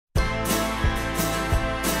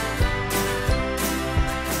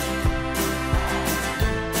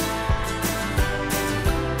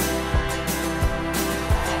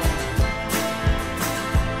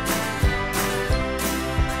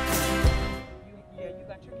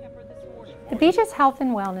The Beaches Health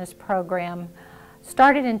and Wellness Program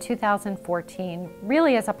started in 2014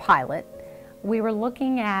 really as a pilot. We were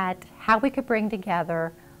looking at how we could bring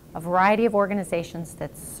together a variety of organizations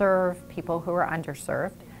that serve people who are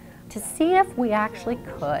underserved to see if we actually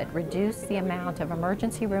could reduce the amount of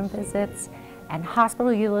emergency room visits and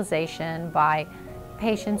hospital utilization by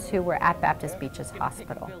patients who were at Baptist Beaches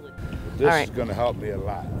Hospital. This is going to help me a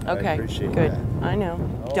lot. Okay, I appreciate good. that. I know.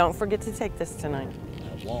 Don't forget to take this tonight.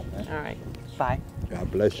 I won't, man. All right, bye.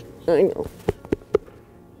 God bless you. I know.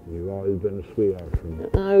 You've always been a sweetheart for me.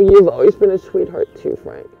 Oh, you've always been a sweetheart too,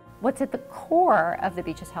 Frank. What's at the core of the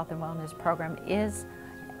Beaches Health and Wellness Program is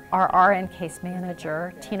our RN case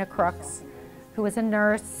manager, Tina Crooks, who is a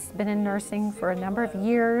nurse, been in nursing for a number of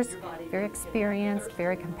years, very experienced,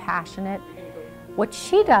 very compassionate. What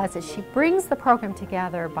she does is she brings the program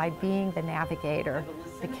together by being the navigator,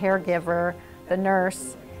 the caregiver, the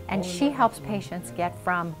nurse, and she helps patients get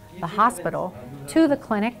from the hospital to the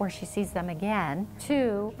clinic where she sees them again,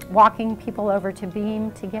 to walking people over to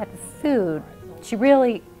Beam to get food. She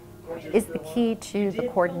really is the key to the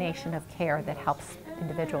coordination of care that helps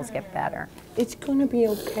individuals get better. It's gonna be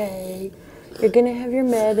okay. You're gonna have your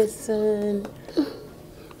medicine.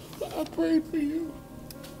 I pray for you.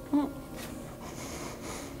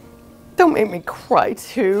 Don't make me cry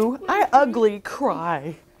too. I ugly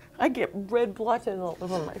cry. I get red blotches all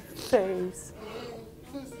over my face.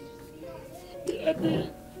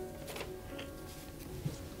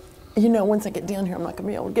 You know, once I get down here, I'm not gonna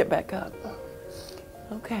be able to get back up.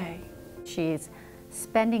 Okay. She's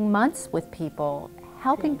spending months with people,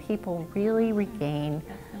 helping people really regain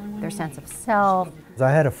their sense of self.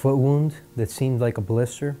 I had a foot wound that seemed like a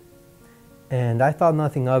blister, and I thought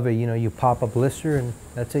nothing of it. You know, you pop a blister and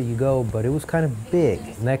that's it, you go, but it was kind of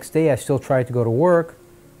big. Next day I still tried to go to work,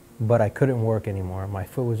 but I couldn't work anymore. My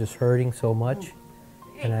foot was just hurting so much,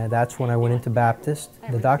 and that's when I went into Baptist.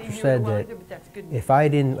 The doctor said that if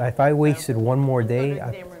I wasted one more day,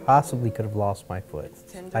 I possibly could have lost my foot.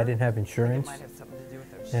 I didn't have insurance,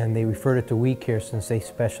 and they referred it to WeCare since they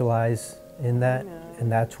specialize in that,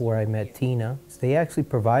 and that's where I met Tina. They actually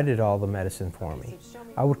provided all the medicine for me.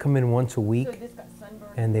 I would come in once a week,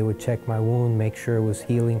 and they would check my wound, make sure it was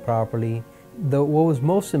healing properly. What was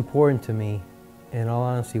most important to me, in all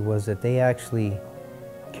honesty, was that they actually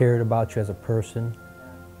cared about you as a person.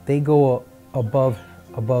 They go above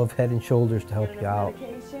head and shoulders to help you out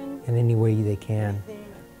in any way they can.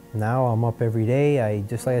 Now I'm up every day.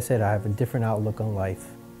 Just like I said, I have a different outlook on life.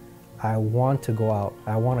 I want to go out.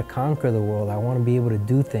 I want to conquer the world. I want to be able to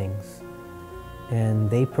do things. And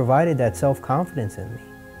they provided that self-confidence in me.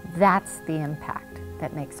 That's the impact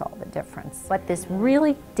that makes all the difference. But this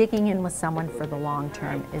really digging in with someone for the long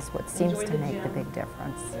term is what seems to make the big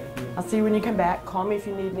difference. I'll see you when you come back. Call me if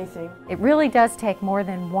you need anything. It really does take more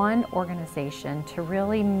than one organization to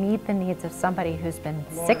really meet the needs of somebody who's been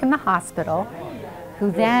sick in the hospital, who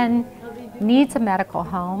then needs a medical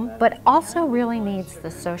home, but also really needs the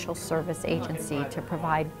social service agency to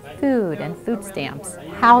provide food and food stamps,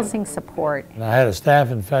 housing support. And I had a staph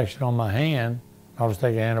infection on my hand. I was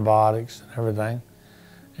taking antibiotics and everything.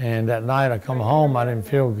 And that night I come home, I didn't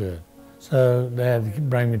feel good. So they had to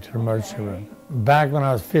bring me to the emergency room. Back when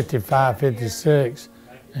I was 55, 56,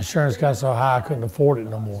 insurance got so high I couldn't afford it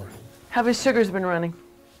no more. How have his sugars been running?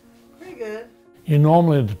 Pretty good. You're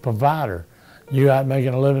normally the provider. You out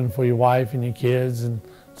making a living for your wife and your kids and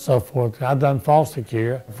so forth. I've done foster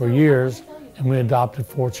care for years, and we adopted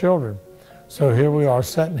 4 children. So here we are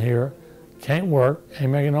sitting here, can't work, ain't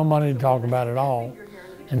making no money to talk about at all,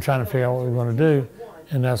 and trying to figure out what we're going to do.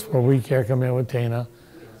 And that's where WeCare come in with Tina,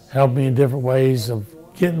 help me in different ways of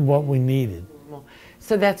getting what we needed.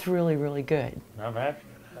 So that's really, really good. I'm happy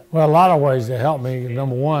with that. Well, a lot of ways they helped me.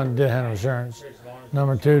 Number one, didn't have insurance.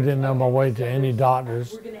 Number two, didn't know my way to any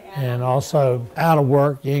doctors. And also, out of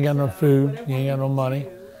work, you ain't got no food, you ain't got no money.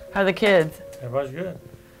 How are the kids? Everybody's good.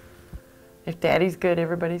 If daddy's good,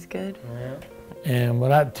 everybody's good. Yeah. And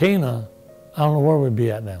without Tina, I don't know where we'd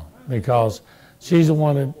be at now, because she's the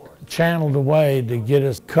one that channeled the way to get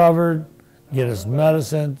us covered, get us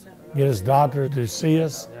medicine, get us doctors to see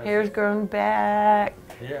us. Hair's growing back.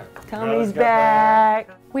 Yeah. Tummy's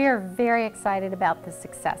back. We are very excited about the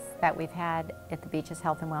success that we've had at the Beaches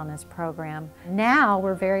Health and Wellness Program. Now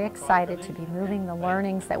we're very excited to be moving the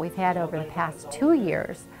learnings that we've had over the past 2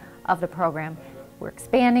 years of the program. We're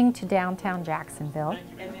expanding to downtown Jacksonville.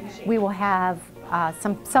 We will have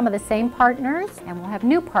some of the same partners, and we'll have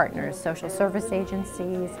new partners, social service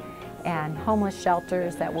agencies and homeless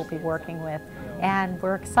shelters that we'll be working with. And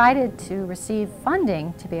we're excited to receive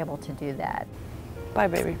funding to be able to do that. Bye,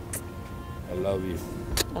 baby. I love you.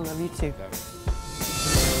 I love you too.